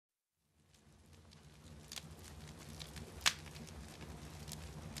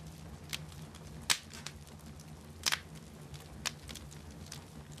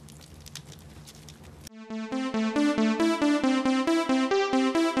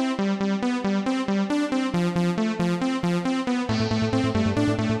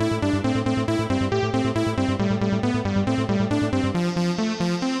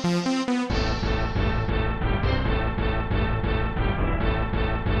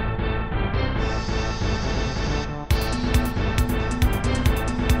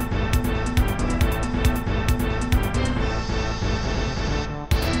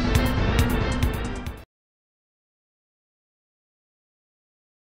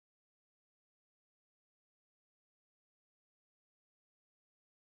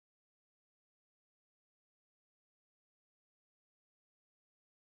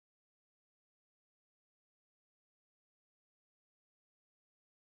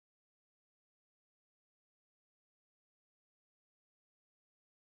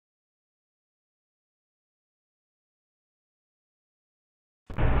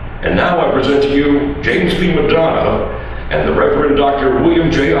And now I present to you James B. Madonna and the Reverend Dr. William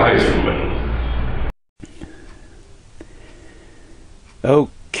J. Eisenman.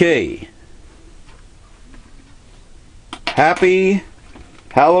 Okay. Happy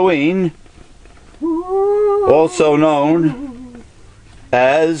Halloween, also known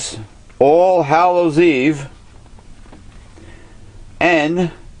as All Hallows Eve,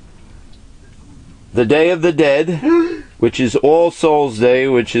 and the Day of the Dead, which is All Souls Day,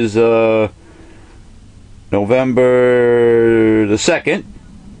 which is November the 2nd.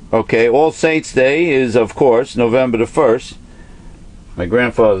 Okay, All Saints Day is, of course, November the 1st, my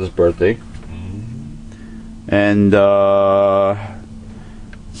grandfather's birthday. And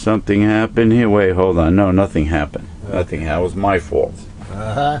something happened here. Wait, hold on. No, nothing happened. Nothing. That was my fault.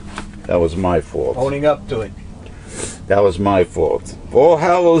 That was my fault. Owning up to it. That was my fault. All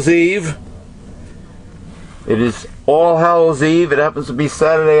Hallows Eve. It is All Hallows Eve. It happens to be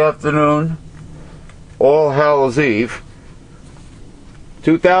Saturday afternoon. All Hallows Eve.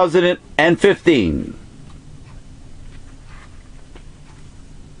 2015.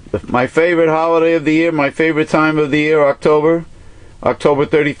 My favorite holiday of the year, my favorite time of the year, October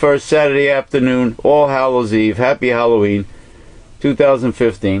 31st, Saturday afternoon, All Hallows Eve. Happy Halloween,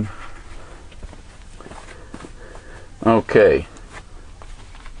 2015. Okay.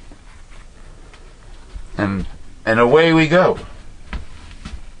 And away we go.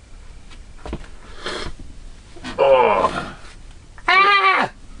 Oh.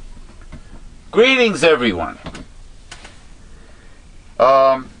 Ah! Greetings, everyone.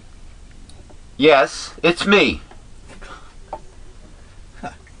 Yes, it's me.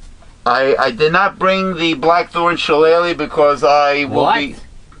 I did not bring the Blackthorn Shillelagh because I will be...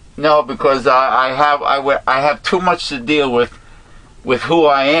 No, because I have too much to deal with who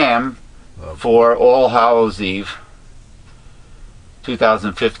I am for All Hallows Eve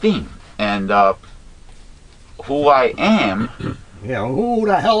 2015. And who I am... Yeah, who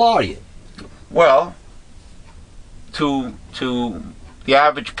the hell are you? Well, to the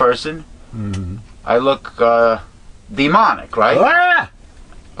average person, I look demonic, right? Ah!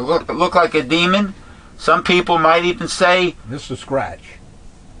 I look like a demon. Some people might even say Mr. Scratch.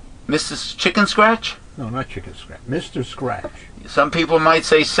 Mrs. Chicken Scratch? No, not Chicken Scratch. Mr. Scratch. Some people might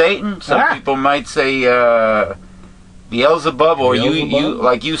say Satan. Some people might say Beelzebub, or you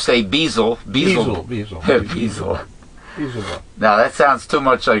like you say Beelzebub. Beelzebub. Beelzebub. Now that sounds too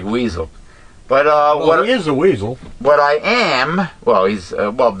much like Weasel. But what he is a weasel. What I am, well, he's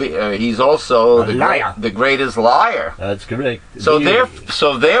also a liar. The greatest liar. That's correct. So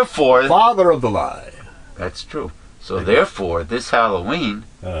therefore, father of the lie. That's true. So therefore, this Halloween,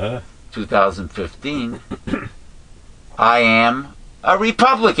 2015, I am a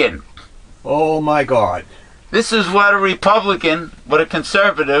Republican. Oh my God! This is what a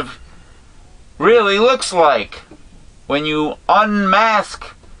conservative, really looks like when you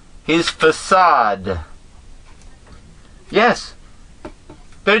unmask his facade. Yes,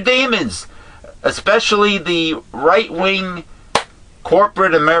 they're demons, especially the right-wing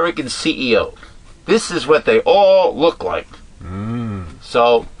corporate American CEO. This is what they all look like.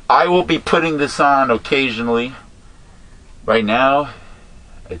 So I will be putting this on occasionally. Right now,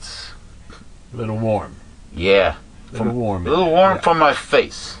 it's a little warm. Yeah, a little warm. A little warm from my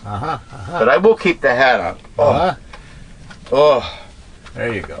face. But I will keep the hat on. Oh.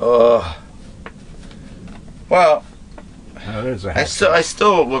 There you go. Well, there's a I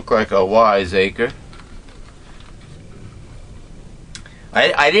still look like a wiseacre.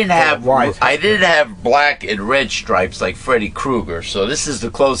 I didn't have black and red stripes like Freddy Krueger, so this is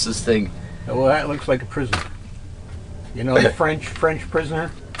the closest thing. Well, that looks like a prisoner. You know the French prisoner?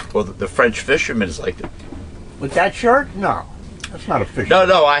 Well, the French fisherman is like that. With that shirt? No. That's not a fisherman.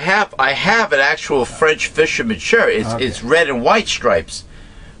 No, I have an actual French fisherman shirt. It's red and white stripes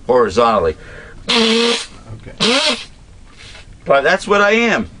horizontally. Okay. But that's what I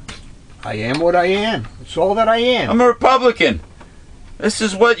am. I am what I am. It's all that I am. I'm a Republican. This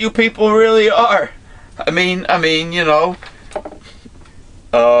is what you people really are. I mean, you know.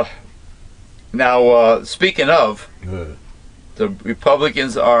 Now, speaking of, the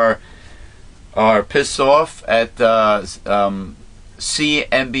Republicans are pissed off at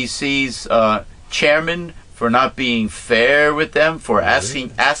CNBC's chairman for not being fair with them, for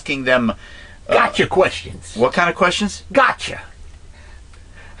asking them gotcha questions. What kind of questions? Gotcha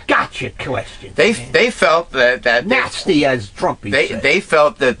questions. They felt that nasty as Trump. They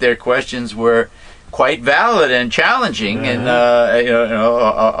felt that their questions were quite valid and challenging, and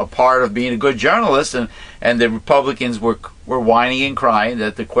a part of being a good journalist. And the Republicans were whining and crying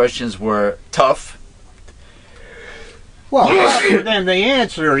that the questions were tough. Well, for them they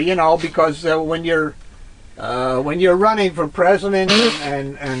answer, you know, because when you're running for president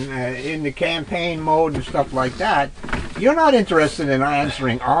and in the campaign mode and stuff like that, you're not interested in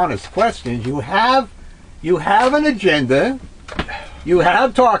answering honest questions. You have an agenda, you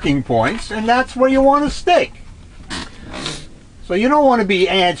have talking points, and that's where you want to stick. So you don't want to be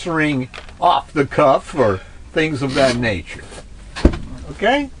answering off the cuff or things of that nature.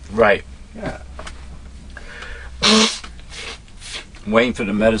 Okay? Right. Yeah. I'm waiting for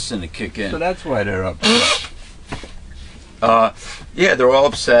the medicine to kick in. So that's why they're upset. Yeah, they're all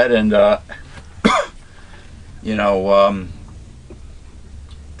upset, and you know,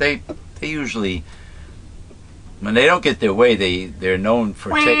 they usually, when they don't get their way, they're known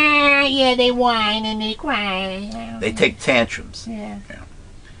for Yeah, they whine and they cry. they take tantrums. Yeah.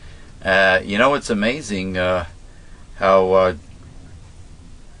 You know, it's amazing how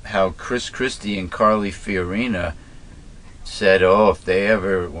Chris Christie and Carly Fiorina said, "Oh, if they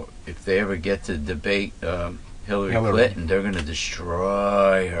ever get to debate Hillary Clinton, they're going to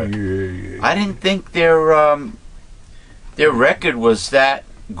destroy her." Yeah. I didn't think their record was that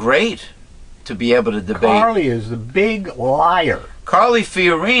great to be able to debate. Carly is the big liar. Carly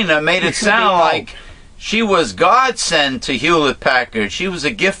Fiorina made it sound like she was God sent to Hewlett Packard. She was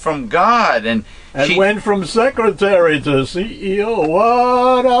a gift from God, and she went from secretary to CEO.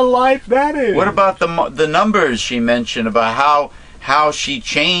 What a life that is! What about the numbers she mentioned about how she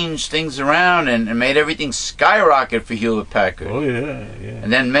changed things around and made everything skyrocket for Hewlett Packard? Oh yeah, yeah.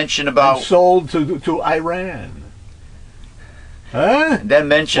 And then mentioned about and sold to Iran. Huh? And then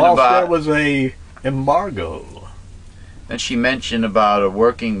mentioned Whilst about there was a embargo. Then she mentioned about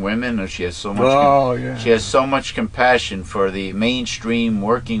working women. And she has so much. Oh yeah. She has so much compassion for the mainstream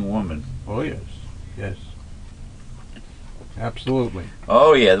working woman. Oh yes, yes. Absolutely.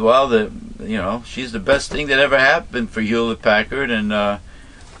 Oh yeah. Well, she's the best thing that ever happened for Hewlett Packard, and that's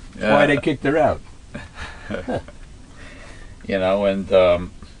why they kicked her out. And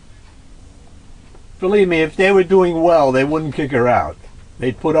believe me, if they were doing well, they wouldn't kick her out.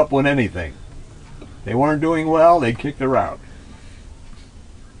 They'd put up with anything. They weren't doing well, they'd kick her out.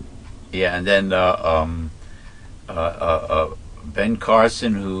 Yeah, and then Ben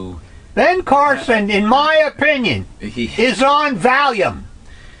Carson, Ben Carson, in my opinion, is on Valium.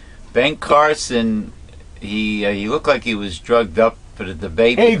 Ben Carson, he looked like he was drugged up for the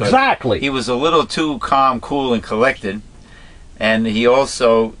debate. Exactly. He was a little too calm, cool, and collected, and he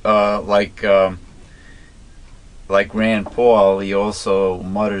also like Rand Paul, he also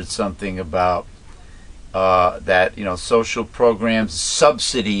muttered something about that social programs,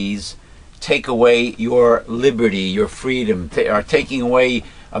 subsidies take away your liberty, your freedom, are taking away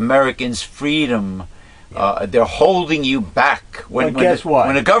Americans' freedom. They're holding you back. When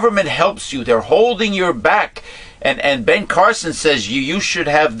a government helps you, they're holding you back. And Ben Carson says you should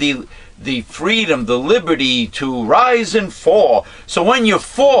have the freedom, the liberty to rise and fall. So when you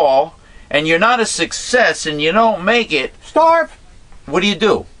fall and you're not a success and you don't make it, starve. What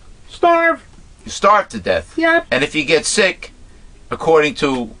do? Starve. You starve to death. Yep. And if you get sick, according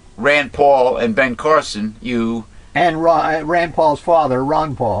to Rand Paul and Ben Carson, and Rand Paul's father,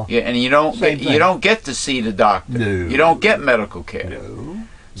 Ron Paul. Yeah, and you don't get to see the doctor. No. You don't get medical care. No.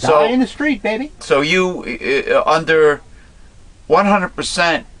 Die in the street, baby. So you under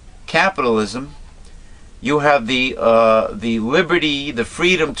 100% capitalism, you have the liberty, the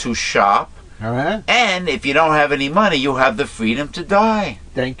freedom to shop. All right. And if you don't have any money, you have the freedom to die.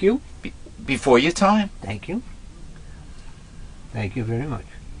 Thank you. Before your time. Thank you. Thank you very much.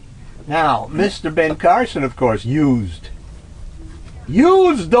 Now, Mr. Ben Carson, of course, used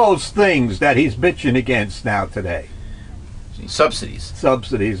those things that he's bitching against now today. Subsidies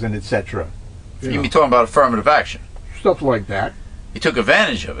and etc. You be talking about affirmative action. Stuff like that. He took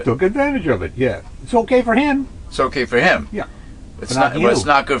advantage of it. Took advantage of it, yeah. It's okay for him. It's okay for him. Yeah. But it's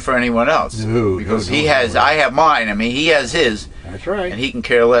not good for anyone else. No, because I have mine. I mean, he has his. That's right. And he can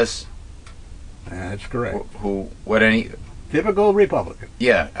care less. That's correct. Typical Republican.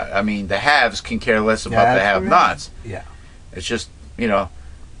 Yeah, I mean, the haves can care less about the have-nots. Yeah. It's just, we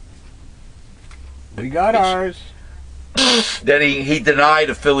got ours. Then he denied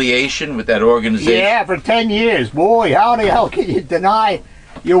affiliation with that organization. Yeah, for 10 years. Boy, how the hell can you deny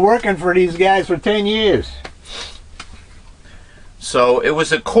you're working for these guys for 10 years? So it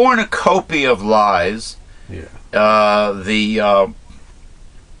was a cornucopia of lies. Yeah.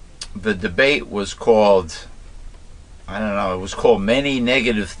 The debate was called, I don't know, it was called Many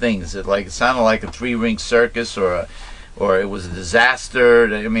Negative Things. It sounded like a three-ring circus, or it was a disaster.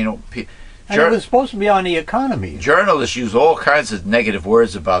 I mean, and it was supposed to be on the economy. Journalists use all kinds of negative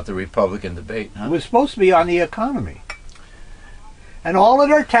words about the Republican debate. Huh? It was supposed to be on the economy. And all of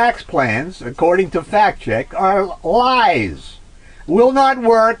their tax plans, according to Fact Check, are lies. Will not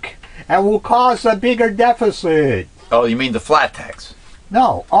work and will cause a bigger deficit. Oh, you mean the flat tax?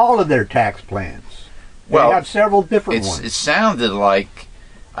 No, all of their tax plans. They Well, have several different It ones. sounded like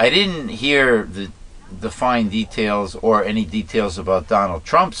I didn't hear the fine details or any details about Donald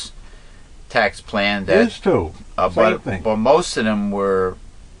Trump's tax plan. This too. Same thing. But most of them were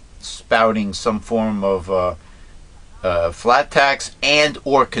spouting some form of flat tax and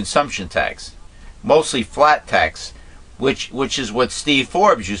or consumption tax, mostly flat tax, which is what Steve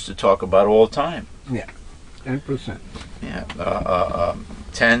Forbes used to talk about all the time. Yeah, 10%. Yeah,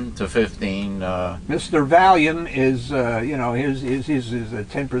 10 to 15. Mr. Valium is, his is a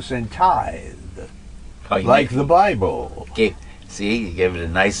 10% tithe, like the Bible. See, you gave it a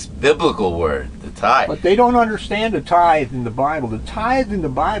nice biblical word, the tithe. But they don't understand the tithe in the Bible. The tithe in the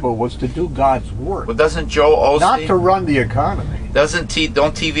Bible was to do God's work, Well, doesn't Joe Osteen? not to run the economy.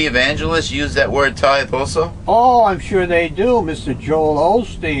 Don't TV evangelists use that word tithe also? Oh, I'm sure they do, Mr. Joel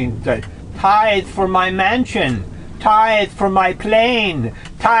Osteen. Tithe for my mansion, tithe for my plane,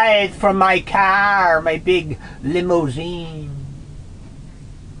 tithe for my car, my big limousine.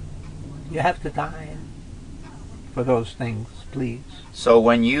 You have to tithe for those things, please. So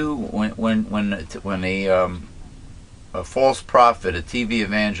when a false prophet, a TV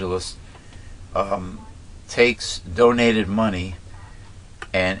evangelist, takes donated money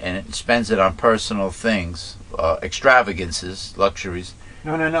and spends it on personal things, extravagances, luxuries,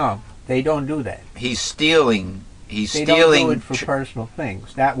 No. They don't do that. he's stealing. They don't do it for personal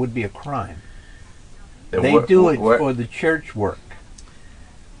things. That would be a crime. They do it for the church work.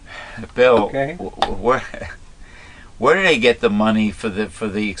 Bill, Okay. where do they get the money for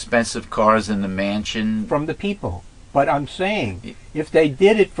the expensive cars and the mansion? From the people. But I'm saying, if they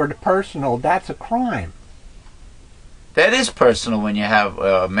did it for the personal, that's a crime. That is personal when you have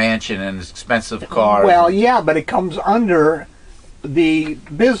a mansion and expensive cars. Well, yeah, but it comes under the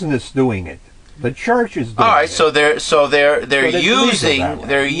business doing it. The church is doing all right, it. so they're it's legal that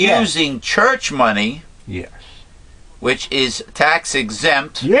way. using church money, Yes. which is tax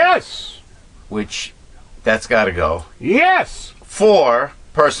exempt, Yes! which that's got to go, Yes! for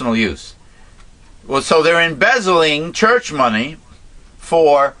personal use. Well, so they're embezzling church money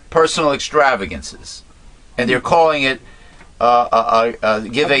for personal extravagances, and they're calling it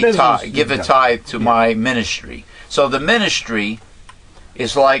give a tithe to my ministry. So the ministry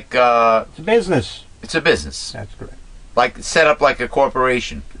is like It's a business. it's a business, That's correct. like set up like a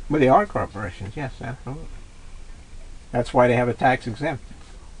corporation. Well, they are corporations, yes, absolutely. That's why they have a tax exempt.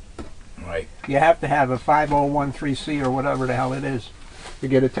 Right. You have to have a 5013C or whatever the hell it is to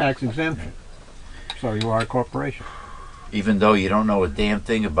get a tax exemption. So you are a corporation. Even though you don't know a damn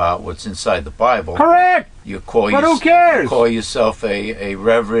thing about what's inside the Bible, Correct! you call But who cares? You call yourself a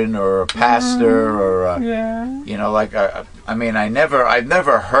reverend or a pastor or a, Yeah. you know, like I mean, I've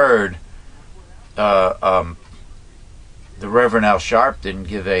never heard the Reverend Al Sharpton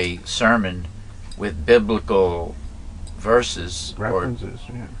give a sermon with biblical verses References,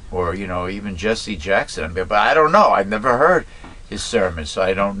 yeah. or you know, even Jesse Jackson. I mean, but I don't know. I've never heard his sermon, so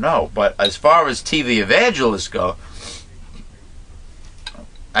I don't know. But as far as TV evangelists go,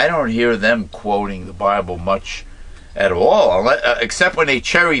 I don't hear them quoting the Bible much at all, except when they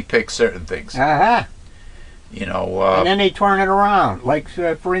cherry pick certain things. Uh-huh. You know, And then they turn it around. Like,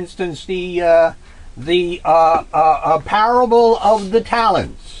 for instance, the parable of the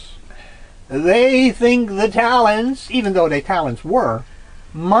talents. They think the talents, even though the talents were,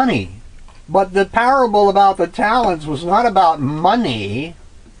 money. But the parable about the talents was not about money.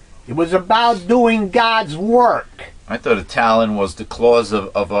 It was about doing God's work. I thought a talon was the claws of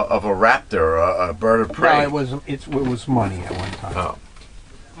a raptor, a bird of prey. No, it was money at one time. Oh.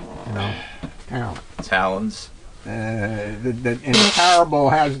 You know, talent. Talons. In the parable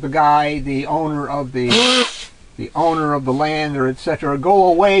has the guy, the owner of the land, or etc., go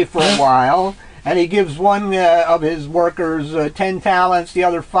away for a while, and he gives one of his workers 10 talents, the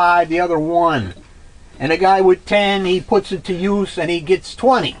other 5, the other 1, and the guy with 10, he puts it to use, and he gets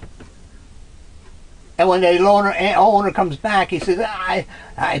 20. And when the owner comes back, he says, I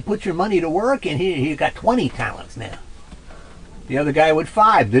put your money to work, and he got 20 talents now. The other guy with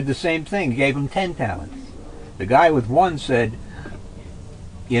 5 did the same thing, gave him 10 talents. The guy with 1 said,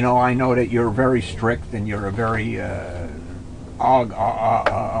 you know, I know that you're very strict and you're a very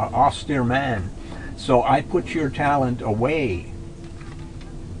austere man, so I put your talent away,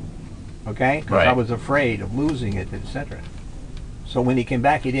 okay? Because I was afraid of losing it, etc. So when he came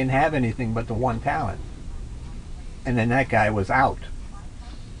back, he didn't have anything but the 1 talent. And then that guy was out,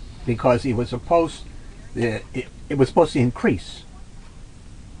 because he was supposed, it was supposed to increase.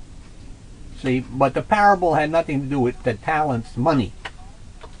 See, but the parable had nothing to do with the talents, money.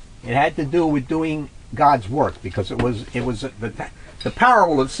 It had to do with doing God's work, because the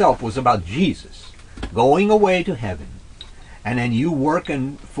parable itself was about Jesus going away to heaven, and then you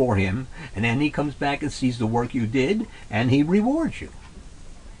working for him, and then he comes back and sees the work you did, and he rewards you.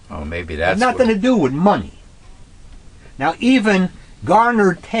 Oh, maybe that's Nothing to do with money. Now, even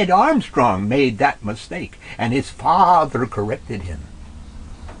Garner Ted Armstrong made that mistake, and his father corrected him.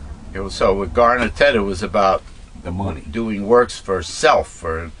 So with Garner Ted, it was about The money. doing works for self,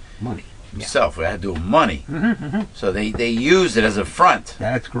 for Money. himself. We had to do money. So they used it as a front,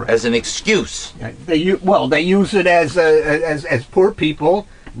 That's correct. as an excuse. They use it as poor people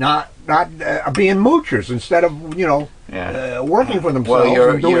not being moochers, instead of working for themselves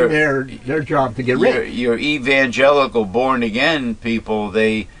and doing their job to get rich. Your evangelical born again people,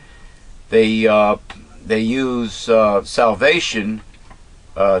 they use salvation,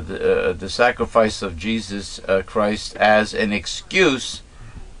 the sacrifice of Jesus Christ, as an excuse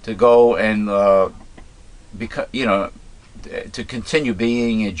to go and to continue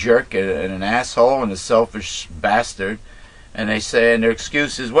being a jerk and an asshole and a selfish bastard. And they say, and their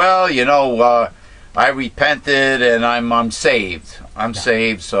excuse is, well, I repented and I'm saved. I'm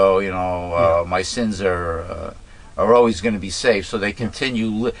saved, so my sins are always going to be saved. So they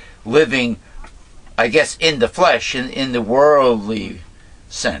continue living, I guess, in the flesh, in the worldly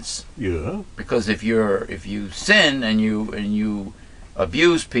sense. Yeah. Because if you sin and you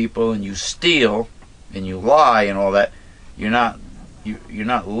abuse people and you steal and you lie and all that, you're not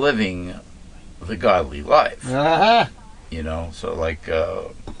living the godly life. So like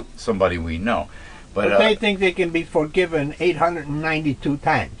somebody we know. But they think they can be forgiven 892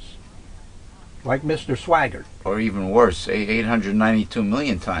 times, like Mr. Swaggart. Or even worse, 892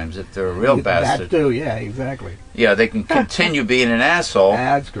 million times if they're a real bastard. That too, yeah, exactly. Yeah, they can continue being an asshole.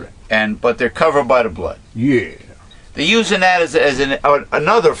 That's correct. But they're covered by the blood. Yeah. They're using that as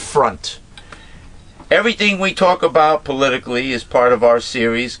another front. Everything we talk about politically is part of our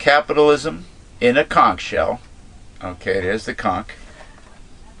series, Capitalism in a Conch Shell. Okay, there's the conch.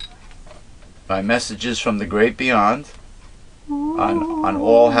 My messages from the great beyond on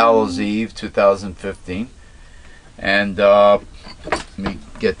All Hallows Eve 2015. And let me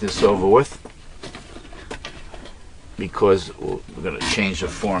get this over with, because we're going to change the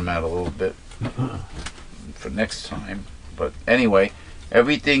format a little bit for next time. But anyway,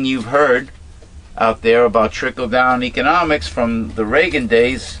 everything you've heard out there about trickle-down economics from the Reagan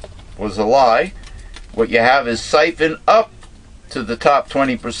days was a lie. What you have is siphon up to the top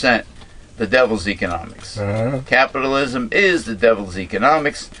 20%, the devil's economics. Capitalism is the devil's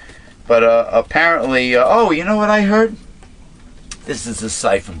economics. But apparently, you know what I heard? This is a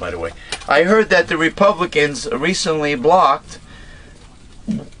siphon, by the way. I heard that the Republicans recently blocked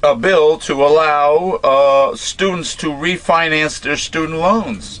a bill to allow students to refinance their student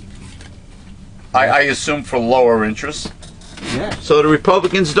loans. I assume for lower interest. Yeah. So the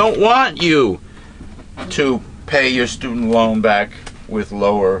Republicans don't want you to pay your student loan back with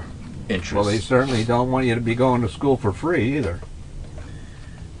lower interest. Well, they certainly don't want you to be going to school for free either.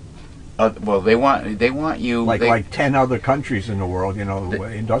 They want you like 10 other countries in the world,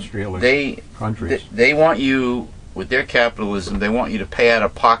 industrialist countries. They want you, with their capitalism, they want you to pay out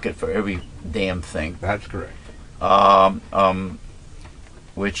of pocket for every damn thing. That's correct.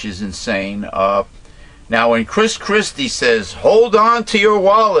 Which is insane. Now, when Chris Christie says, "Hold on to your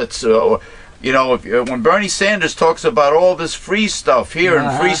wallets," when Bernie Sanders talks about all this free stuff here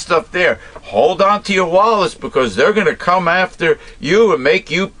and free stuff there, hold on to your wallets, because they're going to come after you and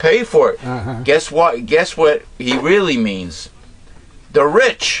make you pay for it. Guess what? Guess what he really means? The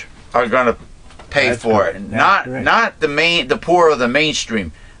rich are going to pay for it, not the poor or the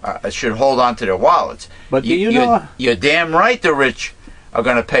mainstream should hold on to their wallets. But you're damn right, the rich are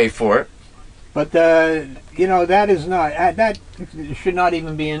going to pay for it. But that is not that should not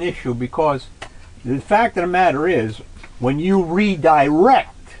even be an issue, because the fact of the matter is, when you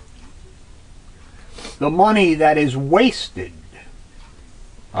redirect the money that is wasted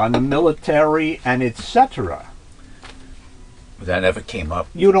on the military and etc., that never came up.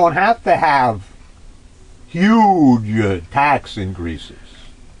 You don't have to have huge tax increases.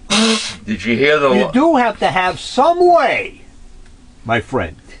 Did you hear the? You do have to have some way, my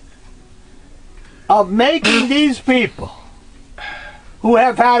friend, of making these people who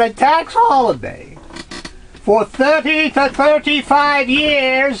have had a tax holiday for 30 to 35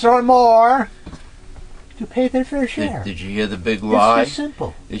 years or more to pay their fair share. Did you hear the big lie? It's just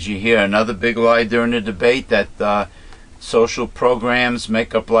simple. Did you hear another big lie during the debate, that social programs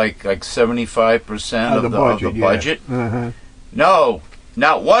make up like 75% of the budget? Uh-huh. No,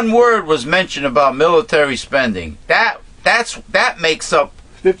 Not one word was mentioned about military spending. That makes up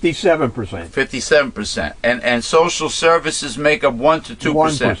 57%. 57%, and social services make up 1 to 2%.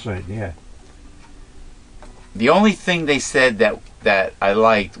 1%, yeah. The only thing they said that I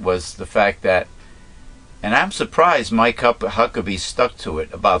liked was the fact that, and I'm surprised Mike Huckabee stuck to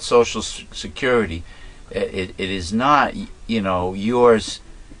it, about Social Security. It is not, yours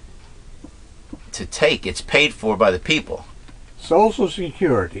to take. It's paid for by the people. Social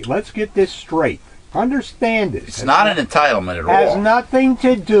Security, let's get this straight. Understand this. It's not an entitlement at all. Has nothing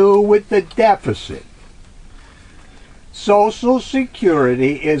to do with the deficit. Social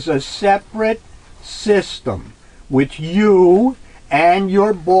Security is a separate system which you and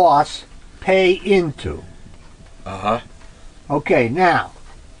your boss pay into. Uh-huh. Okay, now,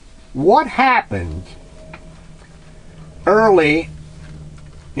 what happened early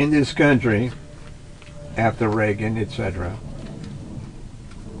in this country after Reagan, etc.?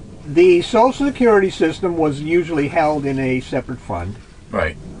 The Social Security system was usually held in a separate fund.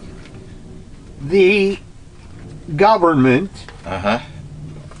 Right. The government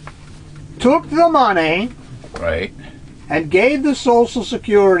took the money Right. and gave the Social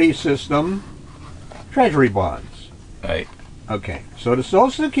Security system treasury bonds. Right. Okay, so the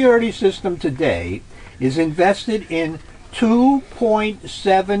Social Security system today is invested in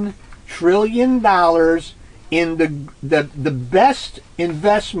 $2.7 trillion in the best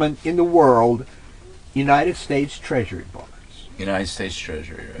investment in the world, United States Treasury bonds. United States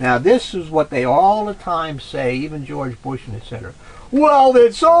Treasury. Right. Now, this is what they all the time say, even George Bush and etc. Well,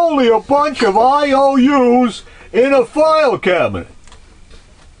 it's only a bunch of IOUs in a file cabinet.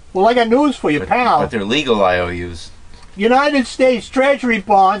 Well, I got news for you, pal. But they're legal IOUs. United States Treasury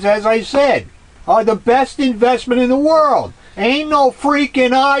bonds, as I said, are the best investment in the world. Ain't no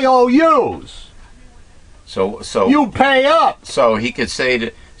freaking IOUs. So You pay up. So he could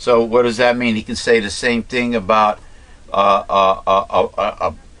say so what does that mean? He can say the same thing about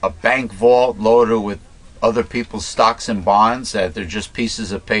a bank vault loaded with other people's stocks and bonds, that they're just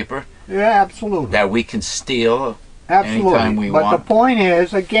pieces of paper Yeah, absolutely. that we can steal Absolutely. anytime we But want. the point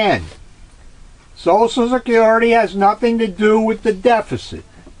is, again, Social Security has nothing to do with the deficit.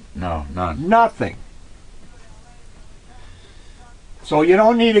 No, none. Nothing. So you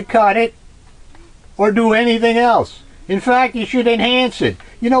don't need to cut it or do anything else. In fact, you should enhance it.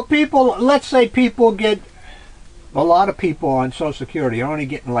 People, let's say people get, a lot of people on Social Security are only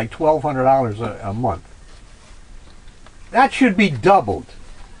getting like $1,200 a month. That should be doubled.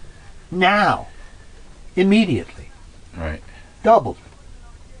 Now. Immediately. Right. Doubled.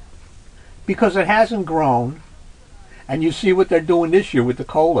 Because it hasn't grown. And you see what they're doing this year with the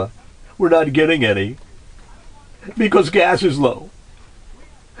cola. We're not getting any. Because gas is low.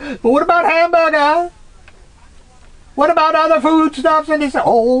 But what about hamburger? What about other foodstuffs? And they say,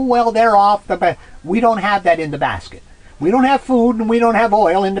 oh, well, they're off the basket. We don't have that in the basket. We don't have food and we don't have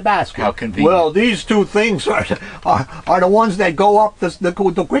oil in the basket. How convenient. Well, these two things are the ones that go up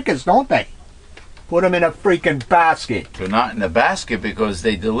the quickest, don't they? Put them in a freaking basket. They're not in the basket because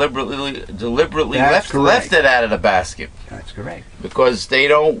they deliberately That's left it out of the basket. That's correct. Because they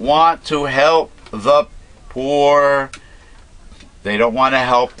don't want to help the poor. They don't want to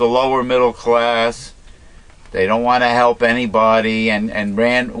help the lower middle class. They don't want to help anybody. And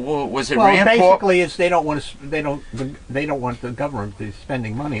Rand, was it Rand Paul? Well, basically, it's they don't want the government to be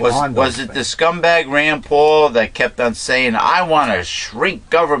spending money on those Was it the scumbag Rand Paul that kept on saying, "I want to shrink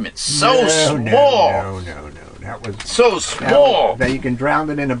government so small"? No. That was so small that you can drown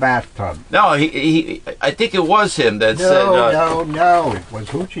it in a bathtub. No, he I think it was him that said. No. It was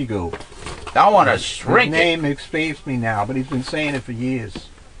Hoochie Goo. I want to shrink His name escapes me now, but he's been saying it for years.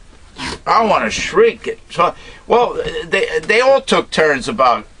 I want to shrink it. So, well, they all took turns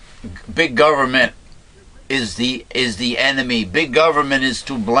about big government is the enemy. Big government is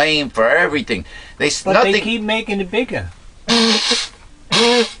to blame for everything. They keep making it bigger.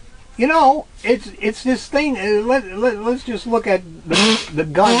 It's this thing. Let's just look at the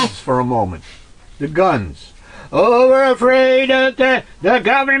guns for a moment. The guns. Oh, we're afraid that the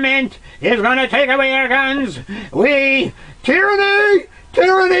government is going to take away our guns.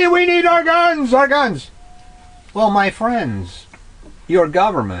 Tyranny, we need our guns. Well, my friends, your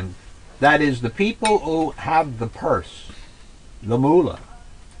government, that is the people who have the purse, the moolah,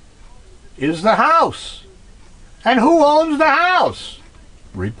 is the House. And who owns the House?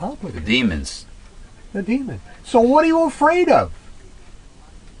 Republicans. Demons. The demon. So what are you afraid of?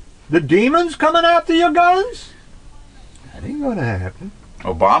 The demons coming after your guns? That ain't going to happen.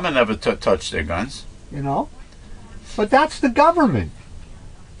 Obama never touched their guns. But that's the government.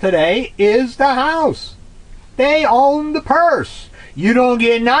 Today is the House. They own the purse. You don't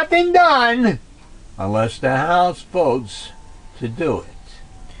get nothing done unless the House votes to do it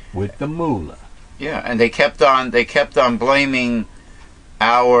with the moolah. Yeah, and they kept on blaming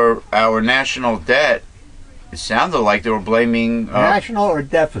our national debt. It sounded like they were blaming National or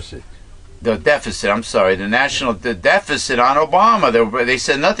deficit? the deficit. I'm sorry, the deficit on Obama. They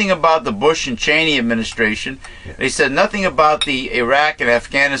said nothing about the Bush and Cheney administration. Yeah. They said nothing about the Iraq and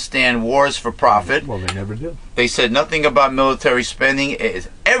Afghanistan wars for profit. Well, they never do. They said nothing about military spending.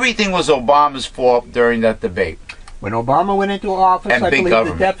 Everything was Obama's fault during that debate. When Obama went into office, And I big believe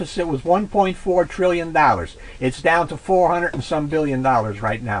government. the deficit was $1.4 trillion. It's down to $400 and some billion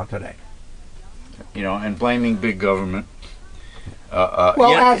right now today. You know, and blaming big government. Well,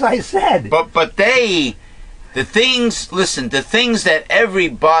 you know, as I said, But the things that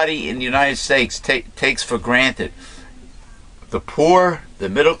everybody in the United States takes for granted, the poor, the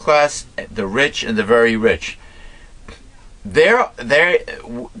middle class, the rich, and the very rich, they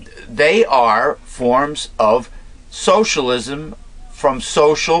are forms of socialism from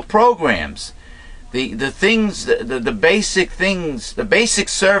social programs. The things, the basic things, the basic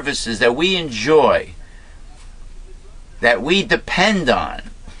services that we enjoy, that we depend on,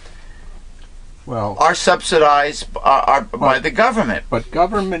 well, are subsidized by the government. but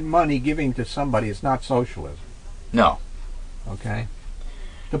government money giving to somebody is not socialism. No, Okay.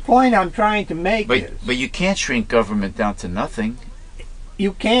 The point I'm trying to make is but you can't shrink government down to nothing.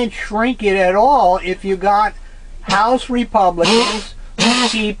 you can't shrink it at all if you got House Republicans who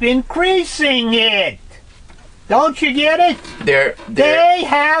keep increasing it. Don't you get it? They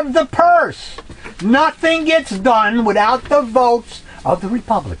have the purse. Nothing gets done without the votes of the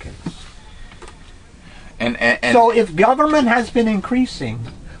Republicans. and So if government has been increasing,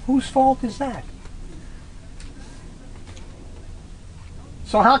 whose fault is that?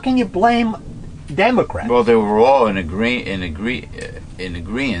 So how can you blame Democrats? well, they were all in agreement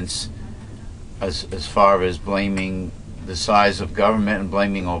as far as blaming the size of government and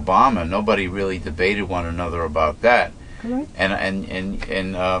blaming Obama. Nobody really debated one another about that. Correct.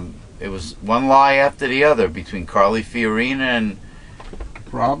 And it was one lie after the other between Carly Fiorina and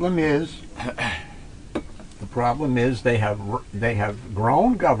Problem is they have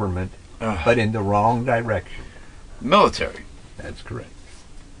grown government, but in the wrong direction. military. That's correct.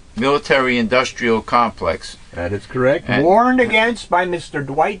 Military-industrial complex. That is correct. And- Warned against by Mr.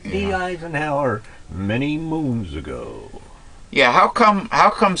 Dwight D. Eisenhower many moons ago. Yeah, how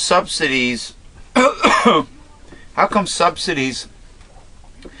come subsidies how come subsidies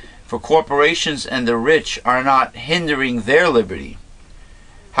for corporations and the rich are not hindering their liberty?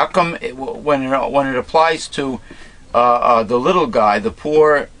 How come when it applies to the little guy, the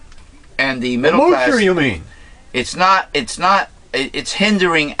poor, and the middle class, Moocher, you mean? it's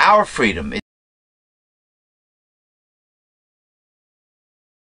hindering our freedom.